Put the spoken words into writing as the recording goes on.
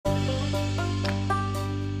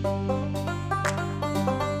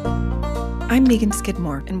I'm Megan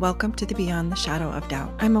Skidmore, and welcome to the Beyond the Shadow of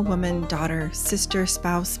Doubt. I'm a woman, daughter, sister,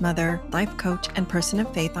 spouse, mother, life coach, and person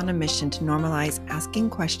of faith on a mission to normalize asking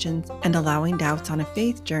questions and allowing doubts on a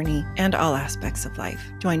faith journey and all aspects of life.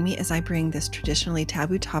 Join me as I bring this traditionally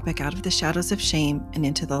taboo topic out of the shadows of shame and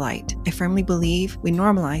into the light. I firmly believe we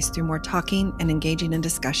normalize through more talking and engaging in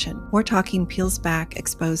discussion. More talking peels back,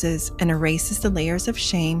 exposes, and erases the layers of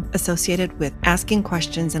shame associated with asking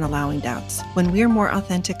questions and allowing doubts. When we are more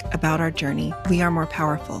authentic about our journey, we are more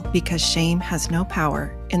powerful because shame has no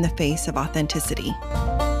power in the face of authenticity.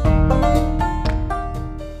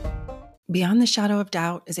 Beyond the Shadow of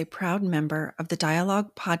Doubt is a proud member of the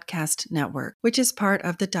Dialogue Podcast Network, which is part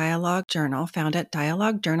of the Dialogue Journal found at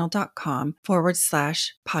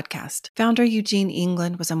dialoguejournal.com/podcast. Founder Eugene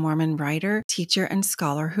England was a Mormon writer, teacher, and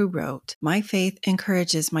scholar who wrote, "My faith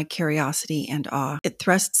encourages my curiosity and awe. It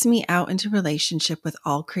thrusts me out into relationship with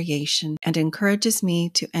all creation and encourages me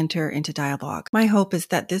to enter into dialogue. My hope is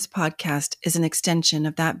that this podcast is an extension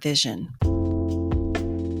of that vision."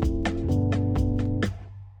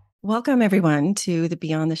 Welcome, everyone, to the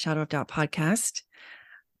Beyond the Shadow of Doubt podcast.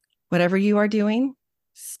 Whatever you are doing,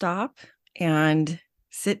 stop and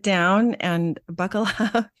sit down and buckle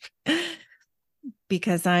up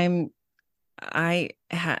because we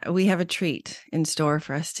have a treat in store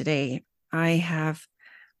for us today. I have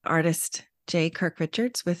artist Kirk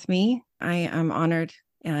Richards with me. I am honored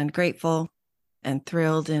and grateful and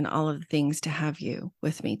thrilled and all of the things to have you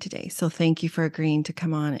with me today. So thank you for agreeing to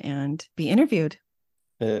come on and be interviewed.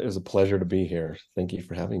 It was a pleasure to be here. Thank you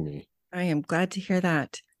for having me. I am glad to hear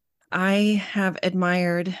that. I have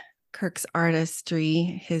admired Kirk's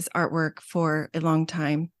artistry, his artwork for a long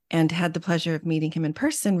time, and had the pleasure of meeting him in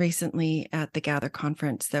person recently at the Gather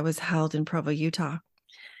conference that was held in Provo, Utah.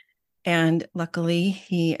 And luckily,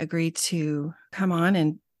 he agreed to come on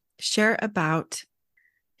and share about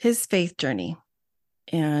his faith journey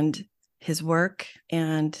and his work,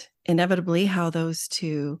 and inevitably how those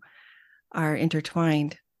two are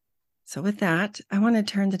intertwined. So with that, I want to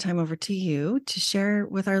turn the time over to you to share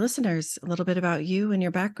with our listeners a little bit about you and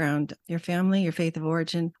your background, your family, your faith of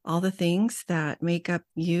origin, all the things that make up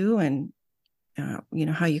you and, how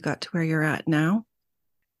you got to where you're at now.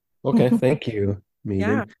 Okay, thank you, Megan.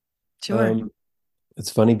 Yeah, sure.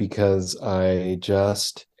 It's funny because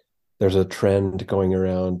there's a trend going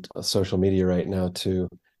around social media right now to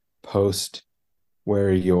post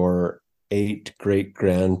where your 8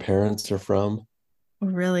 great-grandparents are from.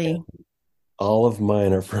 Really? And all of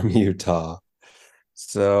mine are from Utah.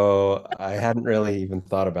 So I hadn't really even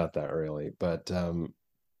thought about that really. But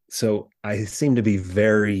so I seem to be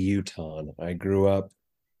very Utah. I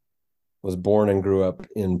was born and grew up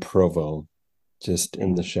in Provo, just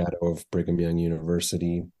in the shadow of Brigham Young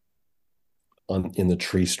University, in the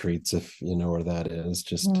Tree Streets, if you know where that is,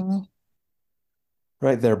 just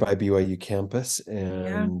right there by BYU campus.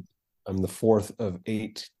 And I'm the 4th of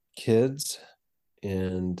 8 kids,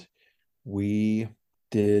 and we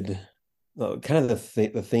did kind of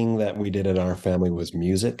the thing that we did in our family was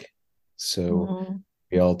music. So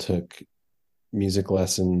we all took music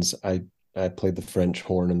lessons. I played the French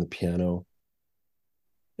horn and the piano.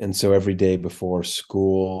 And so every day before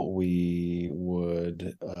school, we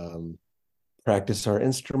would practice our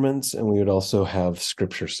instruments, and we would also have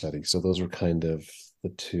scripture study. So those were kind of the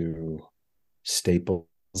two staples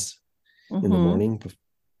in the morning.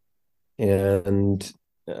 And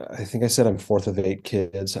I think I said I'm 4th of 8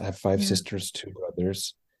 kids. I have 5 sisters, 2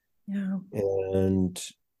 brothers. Yeah. And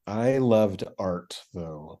I loved art,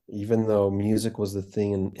 though. Even though music was the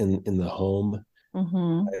thing in the home,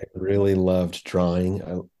 I really loved drawing.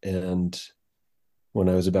 And when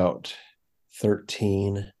I was about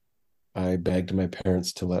 13, I begged my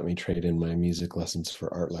parents to let me trade in my music lessons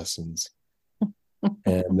for art lessons.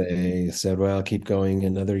 And they said, well, keep going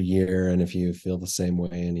another year. And if you feel the same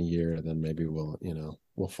way in a year, then maybe we'll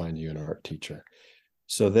find you an art teacher.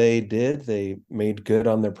 So they did. They made good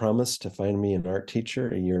on their promise to find me an art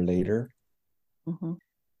teacher a year later.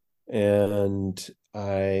 And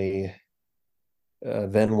I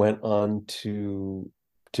then went on to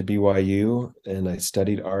BYU, and I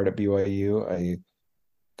studied art at BYU. I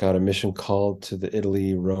got a mission call to the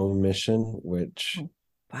Italy-Rome mission, which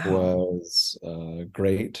was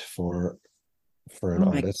great for an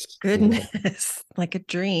artist. Goodness, like a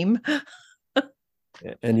dream.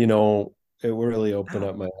 And it really opened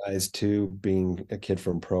up my eyes too. Being a kid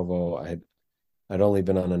from Provo, I'd only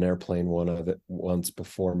been on an airplane once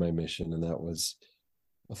before my mission, and that was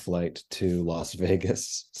a flight to Las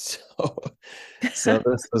Vegas. So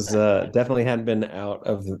this was definitely hadn't been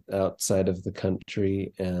outside of the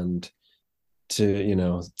country, and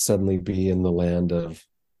to suddenly be in the land of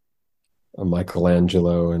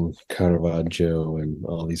Michelangelo and Caravaggio and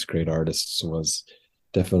all these great artists was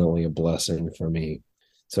definitely a blessing for me.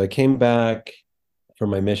 So I came back from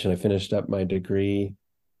my mission. I finished up my degree,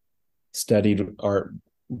 studied art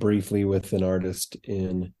briefly with an artist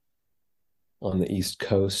in on the East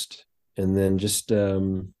Coast, and then just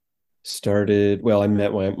started. Well, I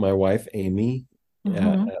met my wife Amy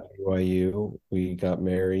Mm-hmm. at BYU. We got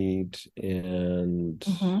married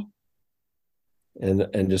Mm-hmm.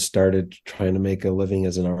 and just started trying to make a living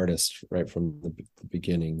as an artist right from the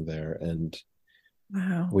beginning there. And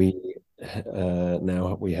Wow. we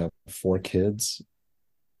now we have four kids.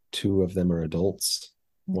 Two of them are adults.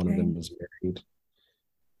 One of Okay. them is married,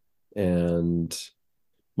 and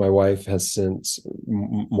my wife has since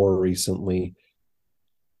more recently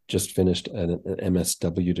just finished an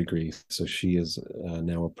MSW degree. So she is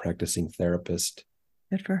now a practicing therapist,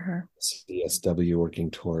 Good for her. CSW,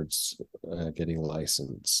 working towards getting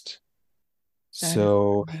licensed. That is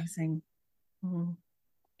So, amazing. Mm-hmm.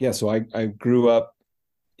 yeah, so I grew up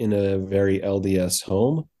in a very LDS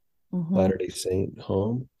home, Mm-hmm. Latter-day Saint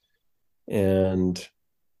home. And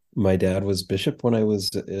my dad was bishop when I was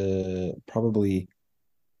probably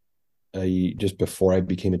just before I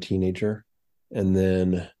became a teenager. And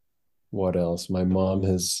then what else? My mom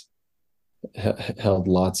has held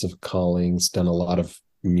lots of callings, done a lot of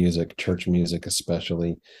music, church music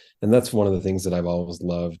especially. And that's one of the things that I've always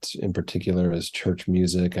loved in particular is church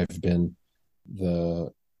music. I've been the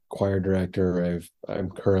choir director. I'm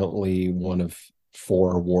currently one of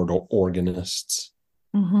four ward organists.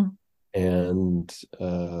 Mm-hmm. And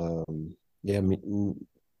yeah,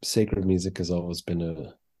 sacred music has always been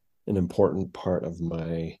an important part of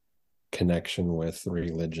my connection with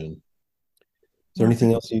religion. Is there Yeah,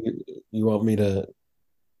 anything else you want me to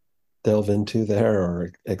delve into there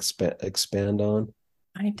or expand on?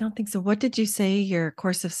 I don't think so. What did you say your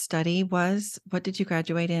course of study was? What did you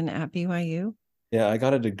graduate in at BYU? Yeah, I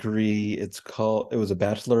got a degree. It was a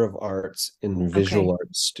Bachelor of Arts in Okay. Visual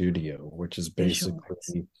Arts Studio, which is Visual arts.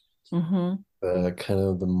 basically Mm-hmm. the kind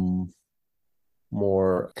of the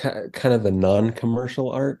more kind of the non-commercial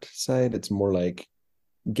art side. It's more like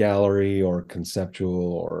gallery or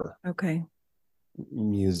conceptual or Okay.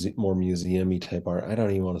 more museum-y type art. I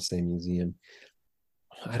don't even want to say museum.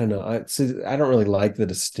 I don't know. I don't really like the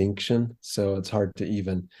distinction, so it's hard to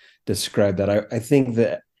even describe that. I think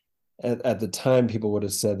that at the time people would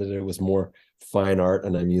have said that it was more fine art,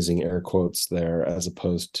 and I'm using air quotes there, as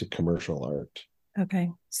opposed to commercial art. Okay.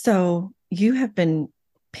 So you have been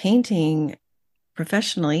painting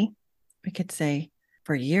professionally, we could say,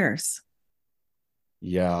 for years.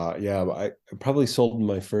 Yeah, yeah. I probably sold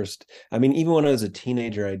my first. I mean, even when I was a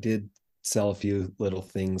teenager, I did sell a few little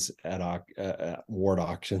things at ward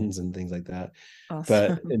auctions and things like that.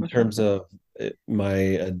 But Awesome. in terms of my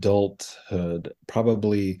adulthood,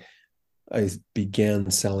 probably I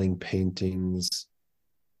began selling paintings.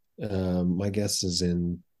 My guess is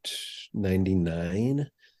in 99.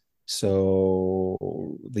 So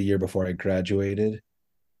the year before I graduated.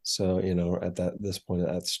 So, at this point,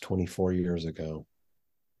 that's 24 years ago.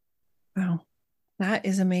 Wow. That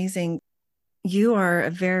is amazing. You are a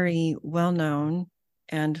very well known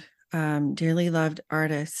and dearly loved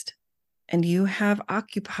artist, and you have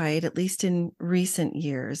occupied, at least in recent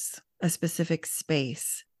years, a specific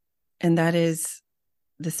space. And that is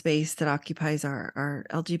the space that occupies our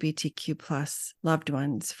LGBTQ plus loved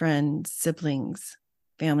ones, friends, siblings,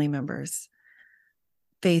 family members,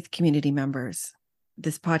 faith community members.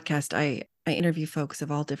 This podcast, I interview folks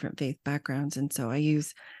of all different faith backgrounds. And so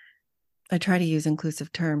I try to use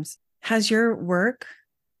inclusive terms. Has your work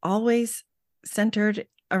always centered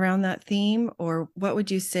around that theme, or what would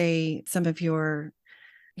you say some of your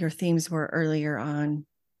themes were earlier on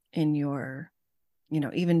in your,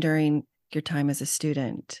 even during your time as a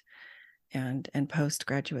student and post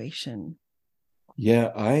graduation?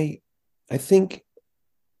 Yeah, I think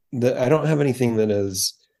that I don't have anything that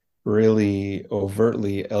is really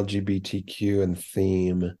overtly LGBTQ in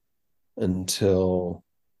theme until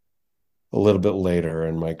a little bit later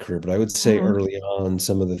in my career. But I would say Mm-hmm. early on,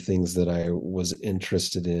 some of the things that I was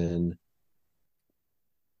interested in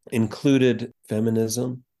included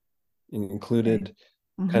feminism, Okay. included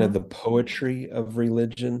kind Mm-hmm. of the poetry of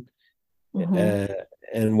religion. Mm-hmm. Uh,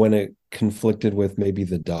 and when it conflicted with maybe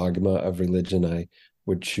the dogma of religion, I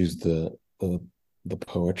would choose the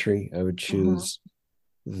poetry. I would Mm-hmm. choose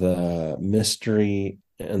the mystery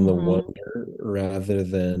and the Mm-hmm. wonder rather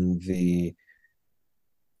than the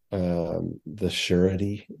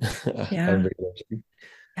surety of Yeah. religion.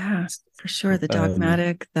 Yeah, for sure. The Um,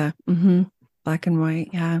 dogmatic, the black and white.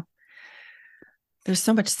 Yeah. there's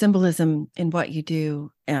so much symbolism in what you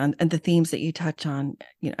do, and the themes that you touch on,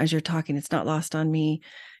 as you're talking. It's not lost on me.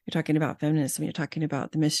 You're talking about feminism, you're talking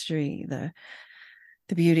about the mystery, the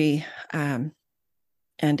beauty, and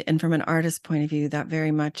from an artist point of view, that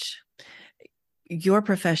very much your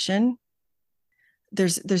profession,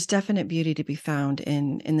 there's definite beauty to be found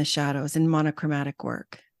in the shadows, in monochromatic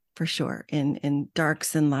work, for sure, in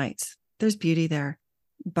darks and lights. There's beauty there.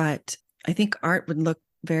 But I think art would look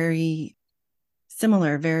very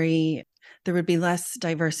similar, very, there would be less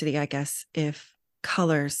diversity, I guess, if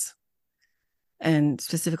colors, and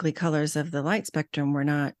specifically colors of the light spectrum, were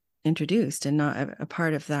not introduced and not a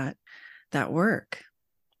part of that work.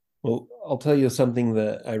 Well, I'll tell you something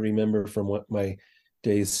that I remember from what my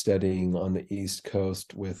days studying on the East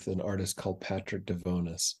Coast with an artist called Patrick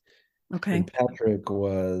Devonis. Okay. And Patrick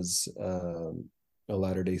was a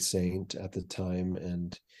Latter-day Saint at the time,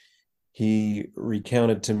 and he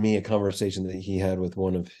recounted to me a conversation that he had with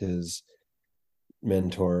one of his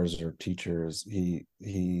mentors or teachers.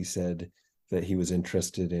 He said that he was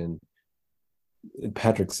interested in.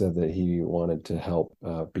 Patrick said that he wanted to help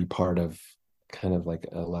be part of kind of like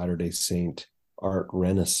a Latter-day Saint art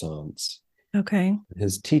renaissance. Okay.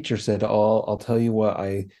 His teacher said, "Oh, I'll tell you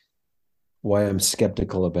why I'm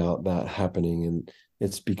skeptical about that happening, and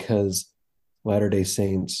it's because Latter-day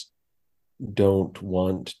Saints don't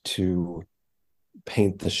want to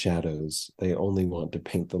paint the shadows. They only want to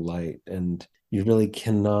paint the light, and you really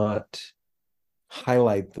cannot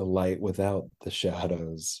highlight the light without the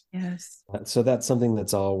shadows." Yes. So that's something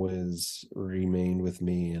that's always remained with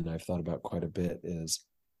me, and I've thought about quite a bit, is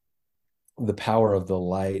the power of the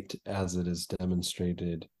light as it is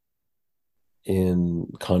demonstrated in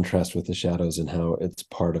contrast with the shadows, and how it's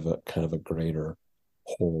part of a kind of a greater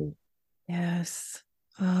whole. Yes.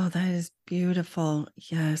 Oh, that is beautiful.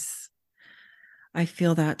 Yes. I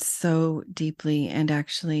feel that so deeply. And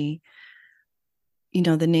actually,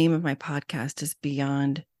 the name of my podcast is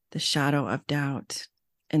Beyond the Shadow of Doubt.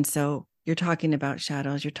 And so you're talking about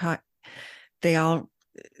shadows. They all,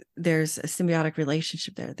 there's a symbiotic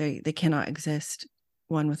relationship there. They cannot exist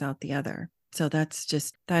one without the other. So that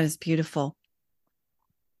is beautiful.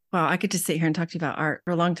 Wow, I could just sit here and talk to you about art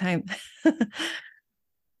for a long time.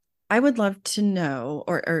 I would love to know,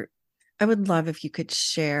 or I would love if you could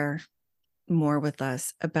share more with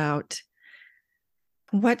us about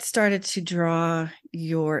what started to draw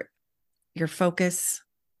your focus,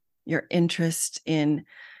 your interest in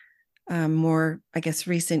more, I guess,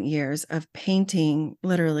 recent years of painting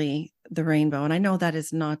literally the rainbow. And I know that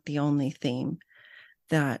is not the only theme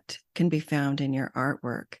that can be found in your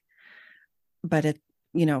artwork, but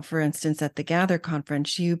for instance, at the Gather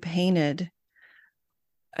conference, you painted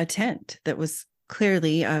a tent that was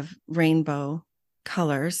clearly of rainbow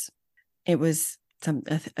colors. It was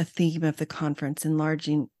a theme of the conference,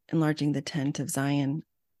 enlarging the tent of Zion,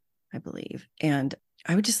 I believe. And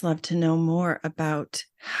I would just love to know more about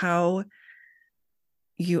how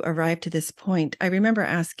you arrived to this point. I remember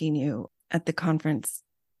asking you at the conference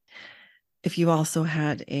if you also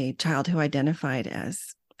had a child who identified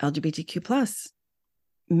as LGBTQ plus.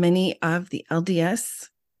 Many of the LDS,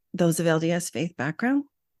 those of LDS faith background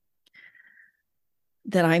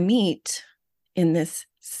that I meet in this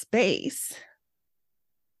space,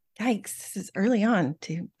 yikes, this is early on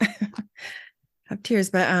to have tears,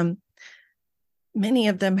 but many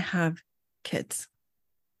of them have kids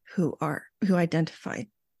who identify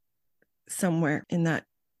somewhere in that,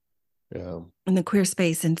 Yeah. in the queer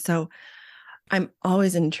space. And so I'm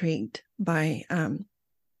always intrigued by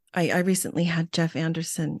I recently had Jeff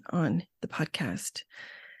Anderson on the podcast.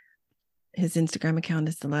 His Instagram account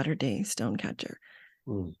is the Latter-day Stonecatcher.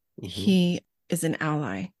 Mm-hmm. He is an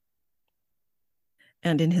ally,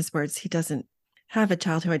 and in his words, he doesn't have a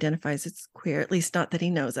child who identifies as queer, at least not that he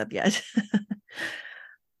knows of yet.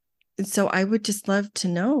 So I would just love to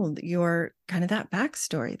know your kind of that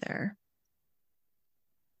backstory there.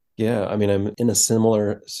 Yeah, I mean, I'm in a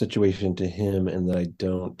similar situation to him in that I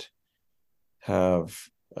don't have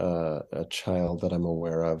a child that I'm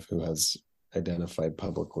aware of who has identified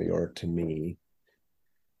publicly or to me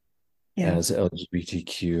Yeah. as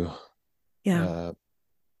LGBTQ Yeah. uh,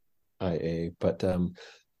 IA, but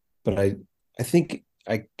I think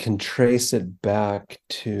I can trace it back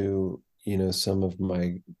to some of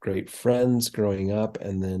my great friends growing up,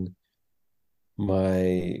 and then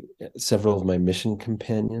my several of my mission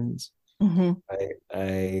companions. Mm-hmm.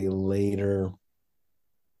 I later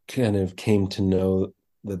kind of came to know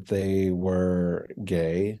that they were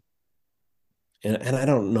gay. And I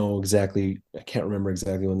don't know exactly, I can't remember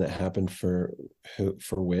exactly when that happened for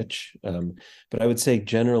which. But I would say,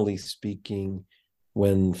 generally speaking,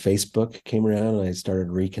 when Facebook came around and I started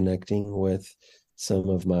reconnecting with some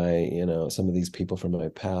of my, some of these people from my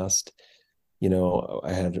past.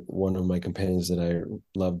 I had one of my companions that I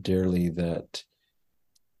loved dearly that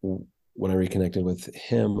when I reconnected with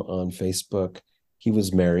him on Facebook, he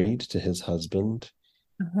was married to his husband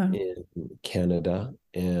Uh-huh. in Canada.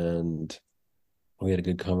 And we had a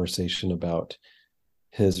good conversation about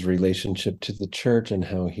his relationship to the church and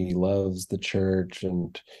how he loves the church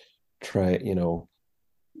and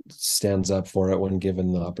stands up for it when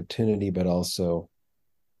given the opportunity, but also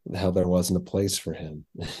how there wasn't a place for him,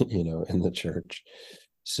 in the church.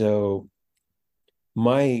 So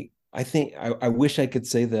I think I wish I could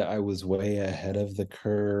say that I was way ahead of the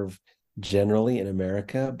curve generally in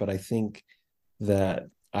America, but I think that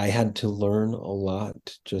I had to learn a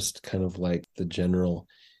lot, just kind of like the general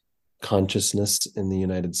consciousness in the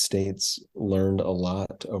United States learned a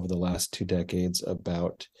lot over the last 2 decades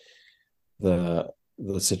about the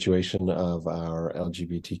the situation of our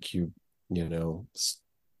LGBTQ, you know,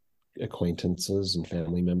 acquaintances and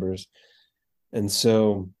family members. And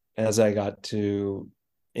so as I got to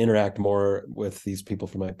interact more with these people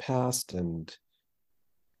from my past and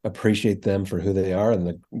appreciate them for who they are and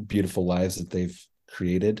the beautiful lives that they've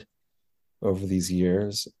created over these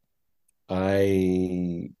years,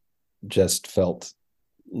 I just felt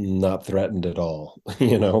not threatened at all,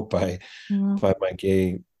 Mhm. by my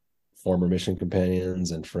gay former mission companions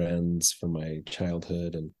and friends from my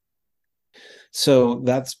childhood. And so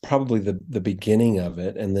that's probably the beginning of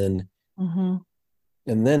it. Mhm.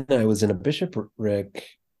 And then I was in a bishopric.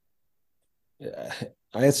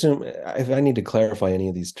 I assume if I need to clarify any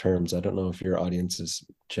of these terms, I don't know if your audience is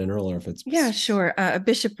general or if Yeah, it's sure. A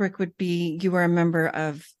bishopric would be you were a member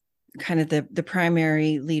of kind of the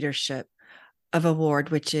primary leadership of a ward,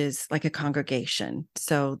 which is like a congregation.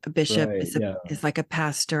 So a bishop right. is Yeah, is like a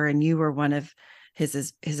pastor, and you were one of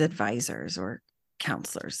his advisors or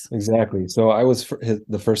counselors. exactly. So I was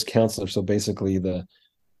the first counselor. So basically the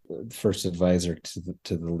first advisor to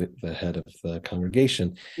the head of the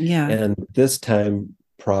congregation. Yeah. And this time,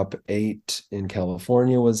 Prop 8 in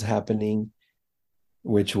California was happening,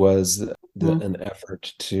 which was Mhm. an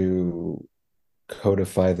effort to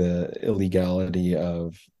codify the illegality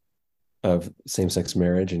of same-sex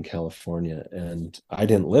marriage in California. And I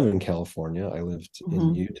didn't live in California. I lived in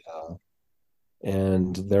Mhm. Utah.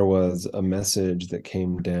 And there was a message that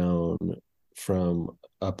came down from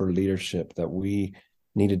upper leadership that we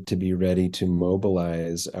needed to be ready to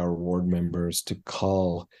mobilize our ward members to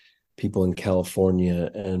call people in California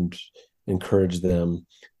and encourage them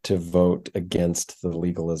to vote against the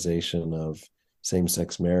legalization of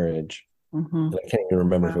same-sex marriage. Mhm. And I can't even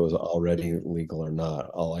remember if it Wow. was already legal or not.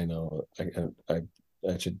 All I know,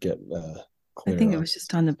 I should get I think clear it on was just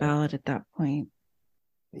this. on the ballot at that point.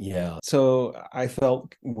 Yeah. So I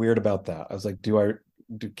felt weird about that. I was like,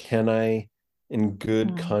 can I, in good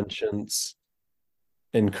Mhm. conscience,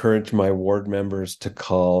 encourage my ward members to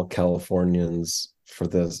call Californians for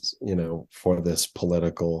this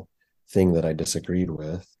political thing that I disagreed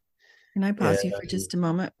with? Can I And pause you for just a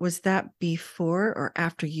moment? Was that before or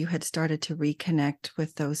after you had started to reconnect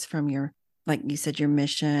with those from your, like you said, your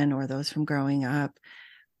mission or those from growing up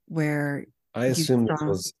where I you assume this saw?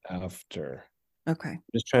 was after. Okay.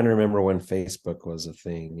 Just trying to remember when Facebook was a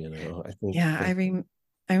thing, Yeah, I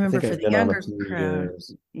I remember think for I'd the been on a younger few crowd.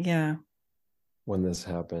 years Yeah, when this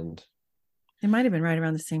happened. it might have been right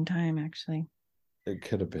around the same time, actually. It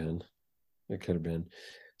could have been. It could have been.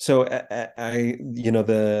 So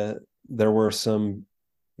there were some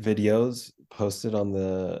videos posted on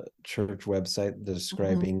the church website Mhm.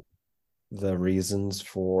 describing the reasons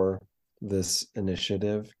for this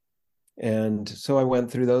initiative. And so I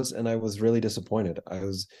went through those and I was really disappointed.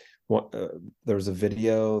 There was a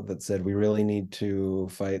video that said we really need to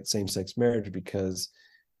fight same-sex marriage because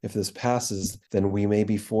if this passes, then we may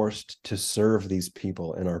be forced to serve these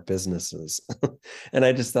people in our businesses. And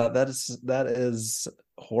I just thought that is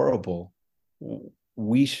horrible.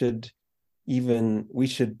 We should we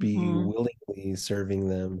should be Mhm. willingly serving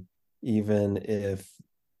them, even if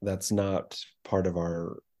that's not part of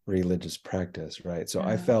our religious practice, right? So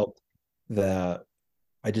Yeah. that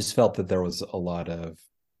I just felt that there was a lot of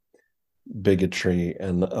bigotry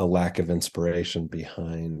and a lack of inspiration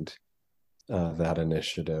behind that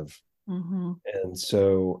initiative. Mhm. And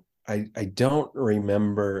so I don't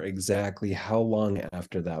remember exactly how long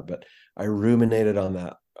after that, but I ruminated on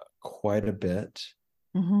that quite a bit.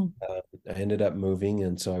 Mhm. I ended up moving,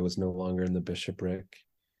 and so I was no longer in the bishopric.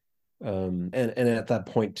 And at that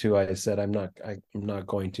point too, I said I'm not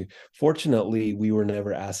going to. Fortunately, we were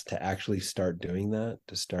never asked to actually start doing that,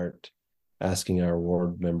 to start asking our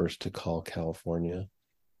ward members to call California.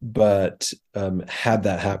 But had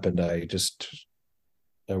that happened, I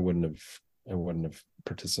wouldn't have I wouldn't have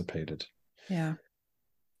participated. Yeah.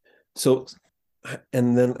 So,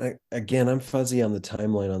 and then again, I'm fuzzy on the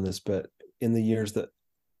timeline on this, but in the years that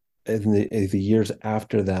in the years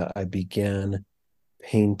after that, I began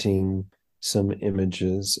painting some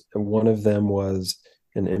images. And one of them was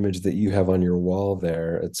an image that you have on your wall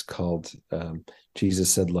there. It's called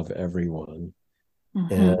Jesus Said Love Everyone.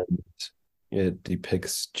 Mm-hmm. And it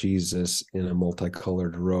depicts Jesus in a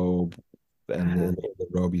multicolored robe. And Uh, in the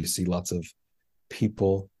robe, you see lots of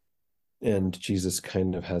people. And Jesus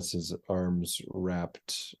kind of has his arms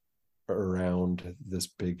wrapped around this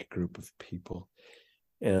big group of people.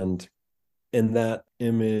 And that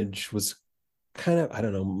image was kind of, I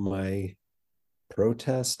don't know, my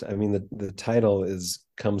protest. I mean, the title is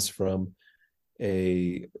comes from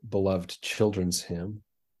a beloved children's hymn,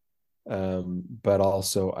 but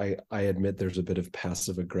also I admit there's a bit of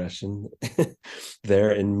passive aggression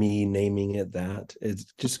there in me naming it that. It's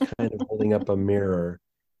just kind of holding up a mirror.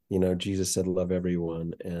 Jesus said love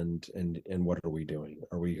everyone, and what are we doing?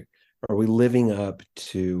 Are we living up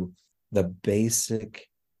to the basic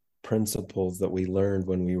principles that we learned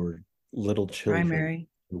when we were little children Primary.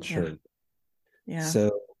 in Yeah. church? Yeah.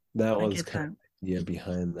 So that I was get kind of that. the idea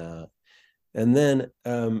behind that. And then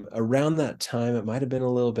around that time, it might have been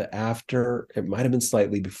a little bit after, it might have been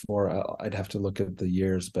slightly before. I'd have to look at the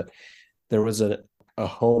years, but there was a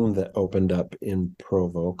home that opened up in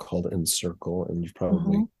Provo called Encircle, and you've Mm-hmm.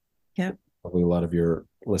 probably Yep. probably a lot of your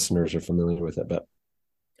listeners are familiar with it, but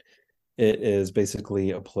it is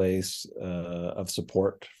basically a place of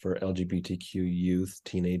support for LGBTQ youth.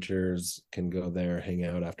 Teenagers can go there, hang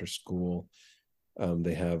out after school.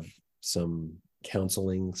 They have some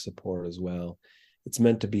counseling support as well. It's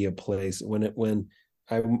meant to be a place when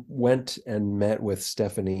I went and met with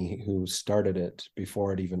Stephanie, who started it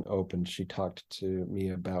before it even opened. She talked to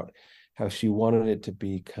me about how she wanted it to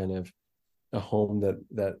be kind of a home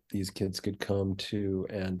that these kids could come to,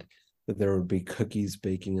 and that there would be cookies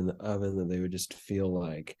baking in the oven, that they would just feel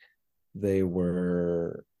like they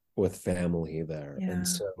were with family there. And Yeah.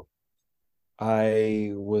 so I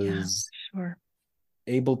Yeah. was Sure.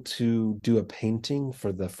 able to do a painting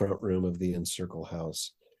for the front room of the Encircle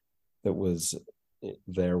house that was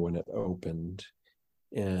there when it opened.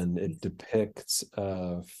 And it depicts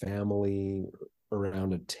a family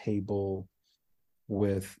around a table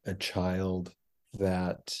with a child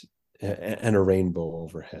that and a rainbow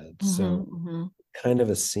overhead. Mm-hmm. So Mm-hmm. kind of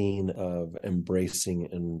a scene of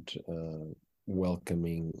embracing and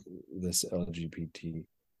welcoming this LGBT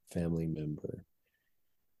family member.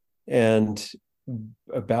 And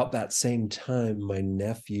about that same time, my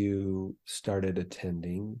nephew started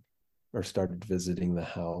attending or started visiting the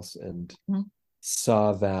house and Mm-hmm.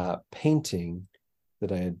 saw that painting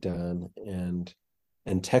that I had done and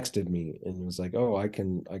texted me and was like, "Oh, I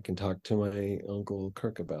can talk to my uncle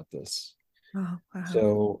Kirk about this." Oh,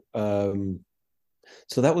 wow.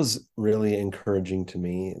 So that was really encouraging to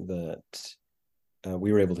me that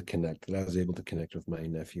we were able to connect. That I was able to connect with my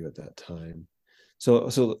nephew at that time. So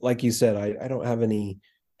like you said, I don't have any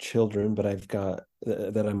children, but I've got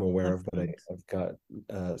that I'm aware Loved of. But ones. I've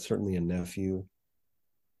got certainly a nephew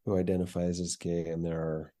who identifies as gay, and there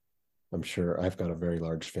are. I'm sure I've got a very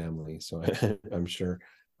large family, so I'm sure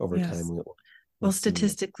over time Yes. we'll Well, see.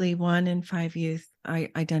 statistically, 1 in 5 youth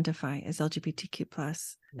identify as LGBTQ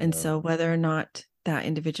plus, and Yeah, so whether or not that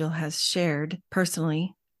individual has shared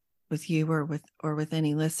personally with you or with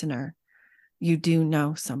any listener, you do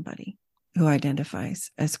know somebody who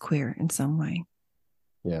identifies as queer in some way.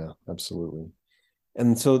 yeah, absolutely.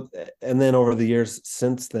 And so, and then over the years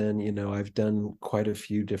since then, I've done quite a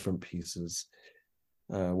few different pieces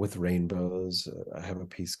with rainbows. I have a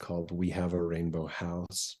piece called "We Have a Rainbow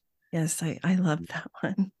House," Yes, I love that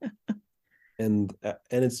one. and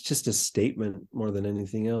it's just a statement more than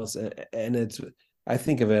anything else. And it's I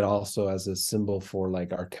think of it also as a symbol for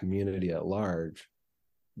like our community at large.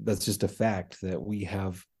 That's just a fact that we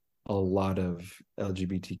have a lot of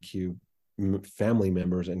LGBTQ family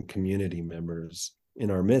members and community members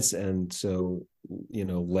in our midst, and so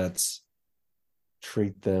let's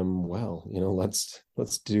treat them well.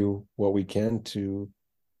 Let's do what we can to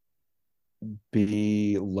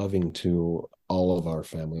be loving to all of our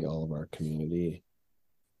family, all of our community,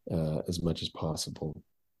 as much as possible.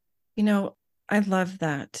 You know, I love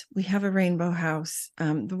that. We have a rainbow house.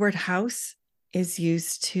 The word house is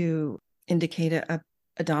used to indicate a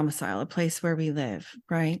domicile, a place where we live,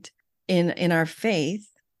 right? In our faith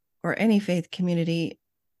or any faith community,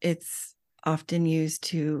 it's often used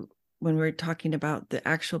to when we're talking about the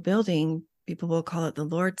actual building People will call it the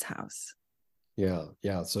Lord's house. Yeah,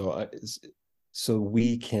 yeah. So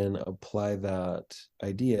we can apply that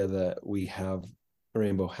idea that we have a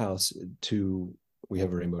rainbow house to, we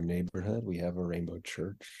have a rainbow neighborhood, we have a rainbow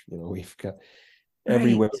church. We've got,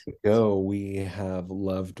 everywhere Right. we go, we have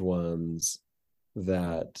loved ones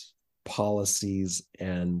that policies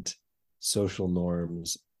and social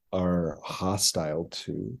norms are hostile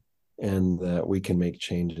to, and that we can make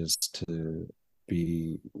changes to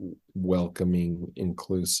be welcoming,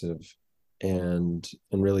 inclusive, and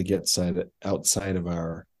really get outside of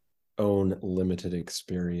our own limited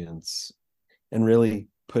experience, and really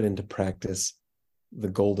put into practice the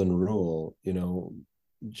golden rule.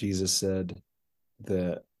 Jesus said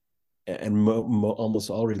that, and almost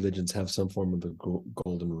all religions have some form of the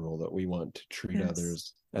golden rule, that we want to treat Yes.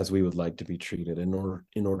 others as we would like to be treated. In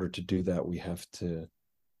order to do that, we have to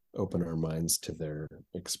open our minds to their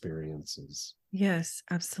experiences. Yes,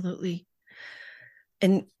 absolutely.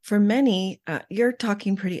 And for many, you're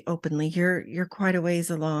talking pretty openly. You're quite a ways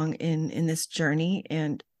along in this journey,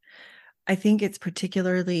 and I think it's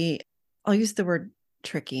particularly, I'll use the word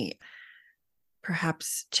tricky.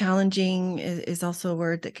 Perhaps challenging is also a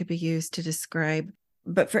word that could be used to describe.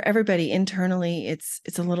 But for everybody internally, it's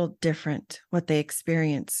a little different what they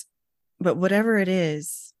experience. But whatever it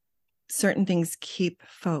is, certain things keep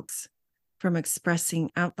folks from expressing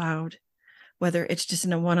out loud, whether it's just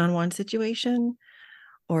in a one-on-one situation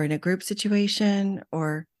or in a group situation,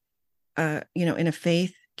 or in a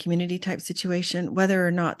faith community type situation, whether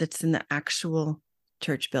or not that's in the actual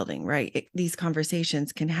church building, right? These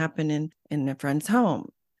conversations can happen in a friend's home,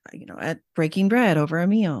 at breaking bread over a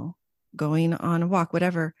meal, going on a walk,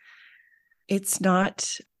 whatever. It's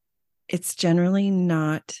generally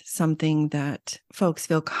not something that folks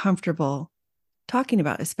feel comfortable talking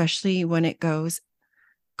about, especially when it goes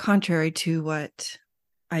contrary to what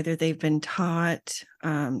either they've been taught,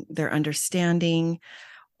 their understanding,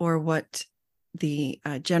 or what the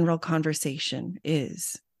general conversation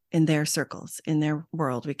is in their circles, in their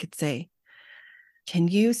world, we could say. Can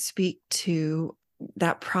you speak to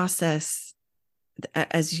that process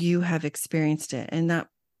as you have experienced it? And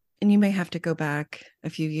you may have to go back a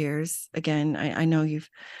few years. Again, I know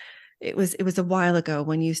it was a while ago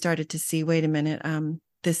when you started to see, wait a minute,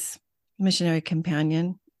 this missionary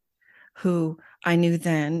companion who I knew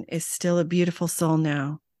then is still a beautiful soul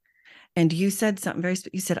now. And you said something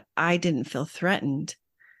you said, I didn't feel threatened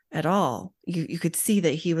at all. You could see that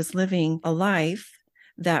he was living a life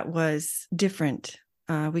that was different.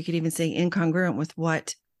 We could even say incongruent with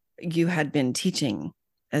what you had been teaching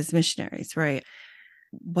as missionaries, right?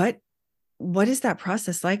 What is that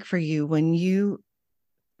process like for you when you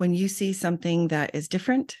see something that is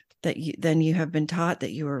different than you have been taught,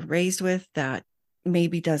 that you were raised with, that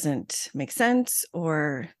maybe doesn't make sense,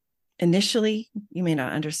 or initially you may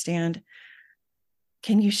not understand?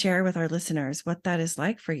 Can you share with our listeners what that is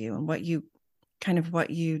like for you, and what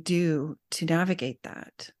you do to navigate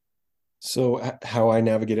that? So how I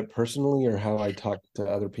navigate it personally, or how I talk to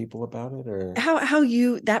other people about it, or How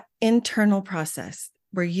you, that internal process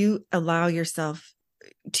where you allow yourself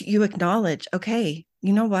to, you acknowledge, okay,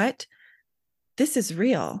 you know what? This is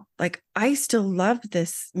real. Like, I still love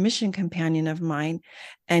this mission companion of mine,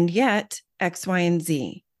 and yet X, Y, and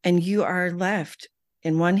Z. And you are left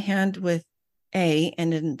in one hand with A,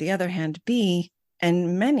 and in the other hand, B.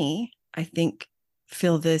 And many, I think,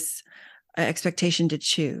 feel this expectation to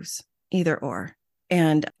choose either or.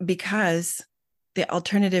 And because the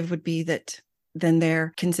alternative would be that then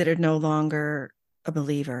they're considered no longer a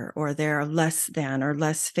believer, or they're less than, or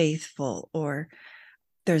less faithful, or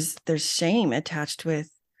there's shame attached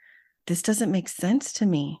with, this doesn't make sense to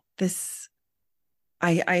me.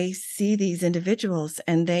 I see these individuals,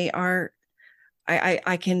 and they are,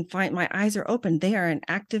 I can find, my eyes are open, they are in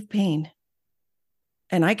active pain,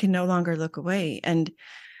 and I can no longer look away. And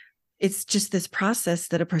it's just this process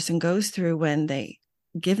that a person goes through when they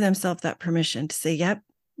give themselves that permission to say, yep,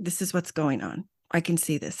 this is what's going on. I can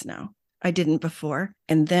see this now. I didn't before.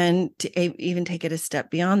 And then to even take it a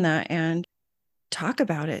step beyond that and talk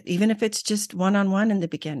about it, even if it's just one-on-one in the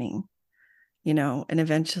beginning, and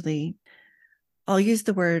eventually I'll use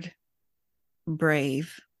the word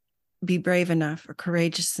brave, be brave enough or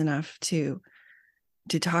courageous enough to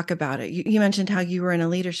talk about it. You mentioned how you were in a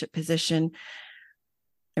leadership position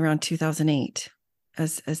around 2008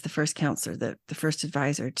 as the first counselor, the first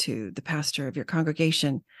advisor to the pastor of your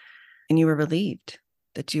congregation, and you were relieved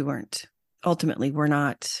that you were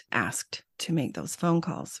not asked to make those phone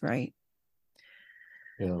calls, right?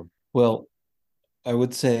 yeah. Well, I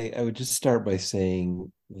would just start by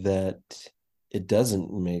saying that it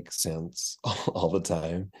doesn't make sense all the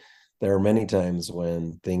time. there are many times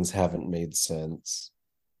when things haven't made sense.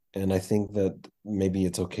 And I think that maybe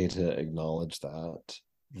it's okay to acknowledge that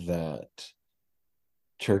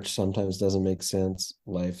church sometimes doesn't make sense,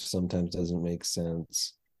 life sometimes doesn't make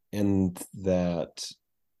sense, and that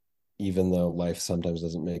even though life sometimes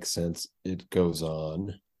doesn't make sense, it goes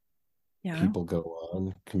on. Yeah. People go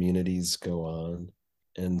on, communities go on.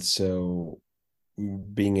 And so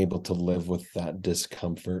being able to live with that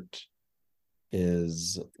discomfort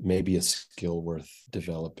is maybe a skill worth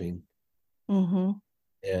developing. Mm-hmm.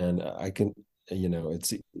 And I can,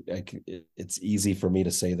 it's easy for me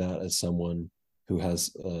to say that as someone who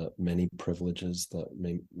has many privileges that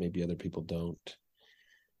maybe other people don't.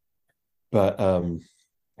 But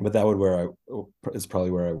that would where I is probably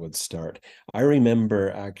where I would start. I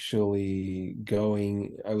remember actually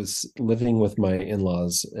going. I was living with my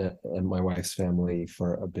in-laws and my wife's family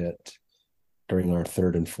for a bit during our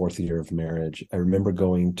third and fourth year of marriage. I remember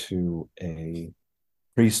going to a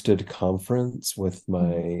priesthood conference with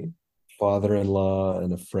my Mm-hmm. father-in-law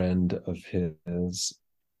and a friend of his.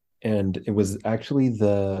 And it was actually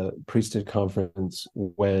the priesthood conference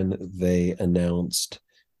when they announced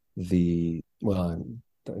well,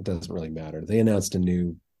 it doesn't really matter. They announced a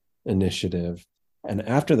new initiative. And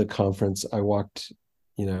after the conference, I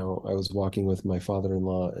was walking with my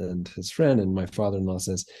father-in-law and his friend, and my father-in-law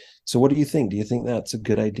says, "So what do you think? Do you think that's a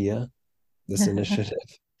good idea, this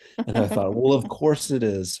initiative?" And I thought, well, of course it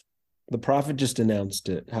is. The prophet just announced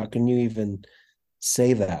it. How can you even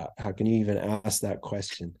say that? How can you even ask that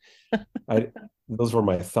question? I Those were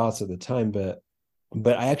my thoughts at the time, but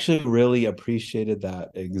I actually really appreciated that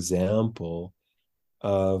example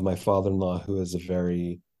of my father-in-law, who is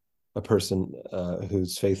a person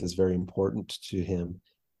whose faith is very important to him,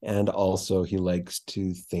 and also he likes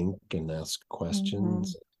to think and ask Mm-hmm.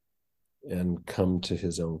 questions and come to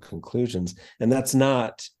his own conclusions. And that's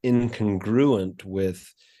not incongruent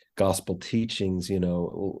with gospel teachings.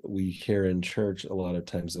 We hear in church a lot of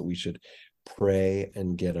times that we should pray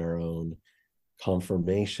and get our own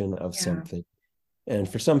confirmation of Yeah. something. And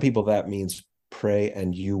for some people, that means pray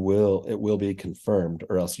and it will be confirmed,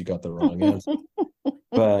 or else you got the wrong answer.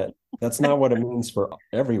 But that's not what it means for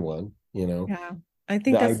everyone. Yeah. I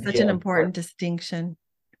think The that's such idea an of, important distinction.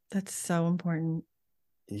 That's so important.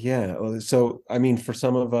 yeah. So, I mean, for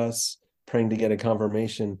some of us, praying to get a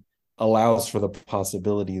confirmation allows for the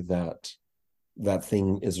possibility that that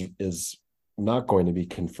thing is not going to be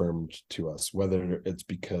confirmed to us, whether it's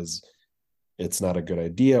because it's not a good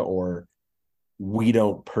idea or we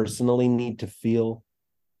don't personally need to feel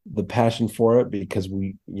the passion for it because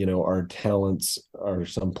our talents are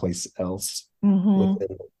someplace else Mm-hmm.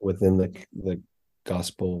 within the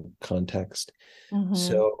gospel context. Mm-hmm.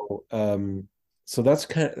 So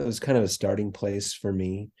it was kind of a starting place for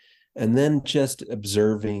me. And then just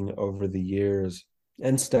observing over the years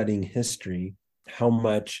and studying history how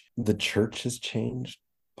much the church has changed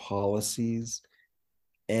policies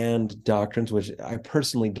and doctrines, which I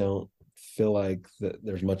personally don't feel like that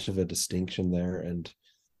there's much of a distinction there. And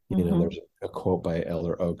Mm-hmm. there's a quote by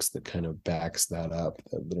Elder Oaks that kind of backs that up.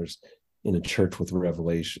 That there's in a church with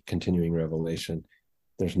revelation, continuing revelation,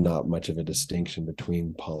 there's not much of a distinction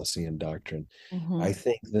between policy and doctrine. Mm-hmm. I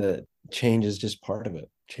think that change is just part of it.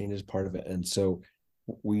 Change is part of it, and so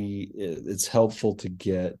it's helpful to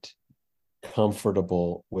get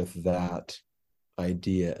comfortable with that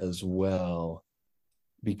idea as well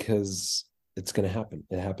because it's going to happen.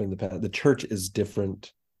 It happened in the past. The church is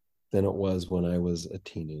different than it was when I was a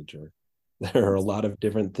teenager. There are a lot of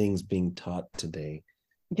different things being taught today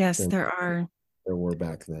Yes, than there are. there were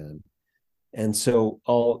back then. And so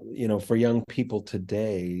for young people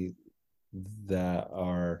today that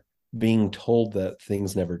are being told that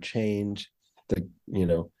things never change, that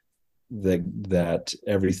that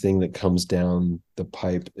everything that comes down the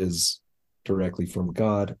pipe is directly from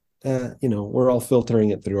God. We're all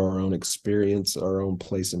filtering it through our own experience, our own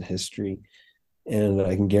place in history. And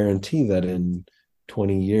I can guarantee that in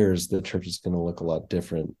 20 years, the church is going to look a lot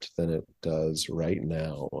different than it does right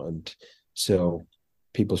now. And so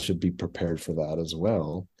people should be prepared for that as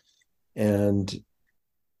well. And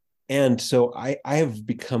so I have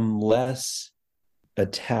become less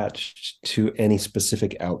attached to any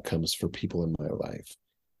specific outcomes for people in my life.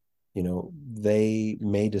 They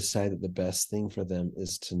may decide that the best thing for them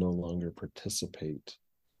is to no longer participate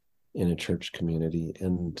in a church community,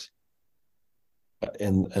 and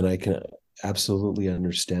I can absolutely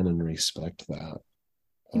understand and respect that.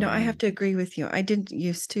 I have to agree with you. I didn't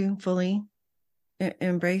used to fully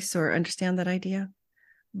embrace or understand that idea,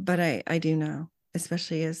 but I do now,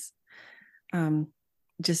 especially as um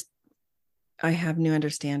just I have new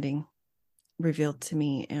understanding revealed to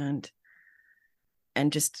me, and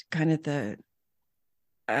just kind of the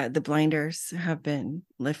blinders have been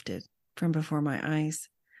lifted from before my eyes.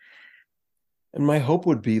 And my hope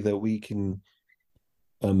would be that we can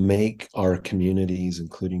make our communities,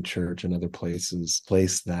 including church and other places,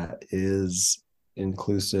 place that is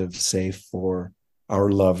inclusive, safe for our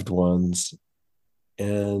loved ones,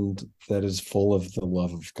 and that is full of the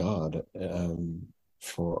love of God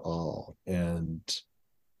for all. And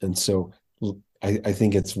so I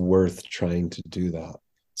think it's worth trying to do that.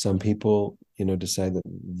 Some people, decide that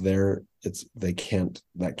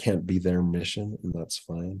that can't be their mission, and that's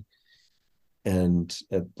fine. And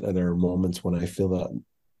there are moments when I feel that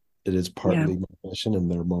it is partly my mission,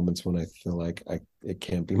 and there are moments when I feel like it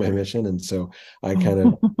can't be my mission, and so I kind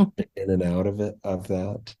of in and out of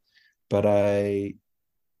that. But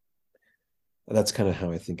that's kind of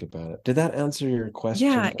how I think about it. Did that answer your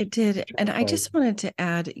question? Yeah, it did. And I just wanted to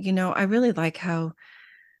add, I really like how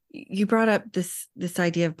you brought up this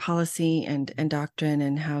idea of policy and doctrine,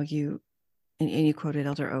 and how you quoted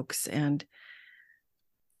Elder Oaks. And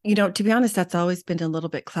to be honest, that's always been a little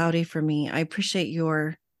bit cloudy for me. I appreciate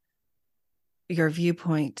your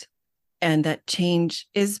viewpoint, and that change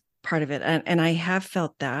is part of it. And I have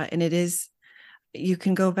felt that, and it is, you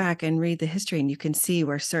can go back and read the history, and you can see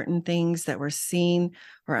where certain things that were seen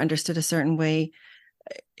or understood a certain way,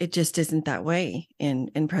 it just isn't that way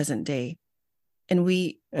in present day. And at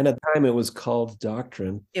the time it was called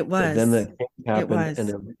doctrine. It was. But then that happened, it was.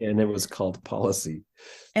 and it was called policy.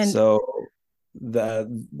 And so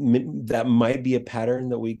that might be a pattern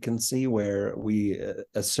that we can see, where we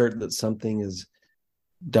assert that something is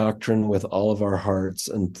doctrine with all of our hearts,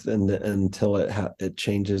 and until it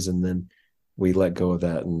changes, and then we let go of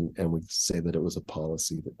that, and we say that it was a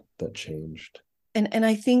policy that changed. And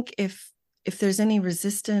I think if there's any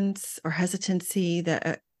resistance or hesitancy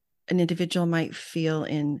that an individual might feel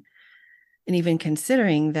in even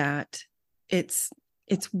considering that, it's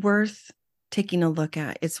worth taking a look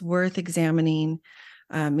at. It's worth examining,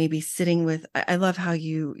 maybe sitting with. I love how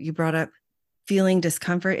you brought up feeling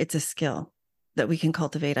discomfort. It's a skill that we can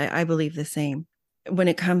cultivate. I believe the same when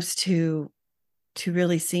it comes to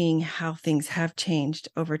really seeing how things have changed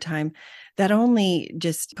over time. That only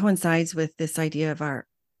just coincides with this idea of our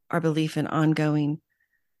belief in ongoing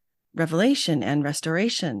revelation and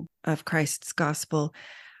restoration of Christ's gospel.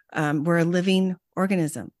 We're a living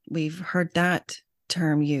organism. We've heard that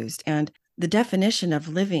term used, and the definition of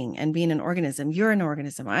living and being an organism. You're an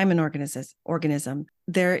organism. I'm an organism.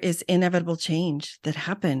 There is inevitable change that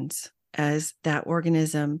happens as that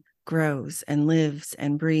organism grows and lives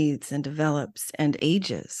and breathes and develops and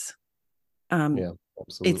ages. Yeah,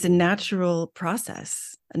 absolutely. It's a natural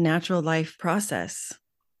process, a natural life process.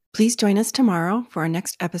 Please join us tomorrow for our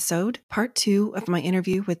next episode, part 2 of my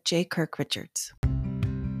interview with J. Kirk Richards.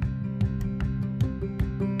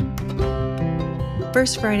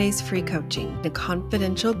 First Friday's free coaching, a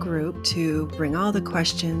confidential group to bring all the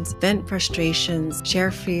questions, vent frustrations,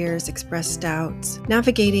 share fears, express doubts.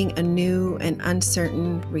 Navigating a new and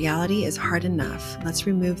uncertain reality is hard enough. Let's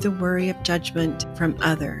remove the worry of judgment from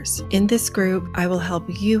others. In this group, I will help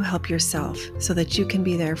you help yourself so that you can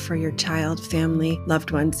be there for your child, family,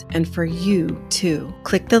 loved ones, and for you too.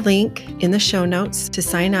 Click the link in the show notes to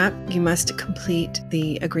sign up. You must complete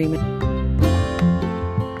the agreement.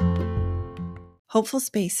 Hopeful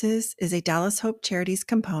Spaces is a Dallas Hope Charities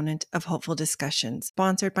component of Hopeful Discussions,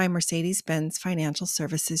 sponsored by Mercedes-Benz Financial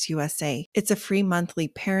Services USA. It's a free monthly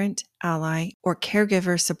parent, ally, or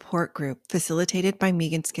caregiver support group facilitated by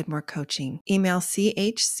Megan Skidmore Coaching. Email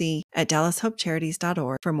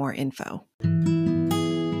chc@dallashopecharities.org for more info.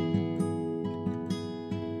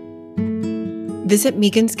 Visit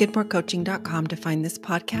meganskidmorecoaching.com to find this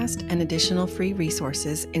podcast and additional free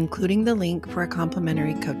resources, including the link for a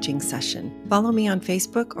complimentary coaching session. Follow me on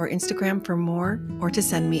Facebook or Instagram for more, or to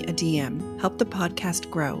send me a DM. Help the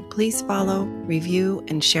podcast grow. Please follow, review,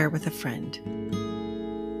 and share with a friend.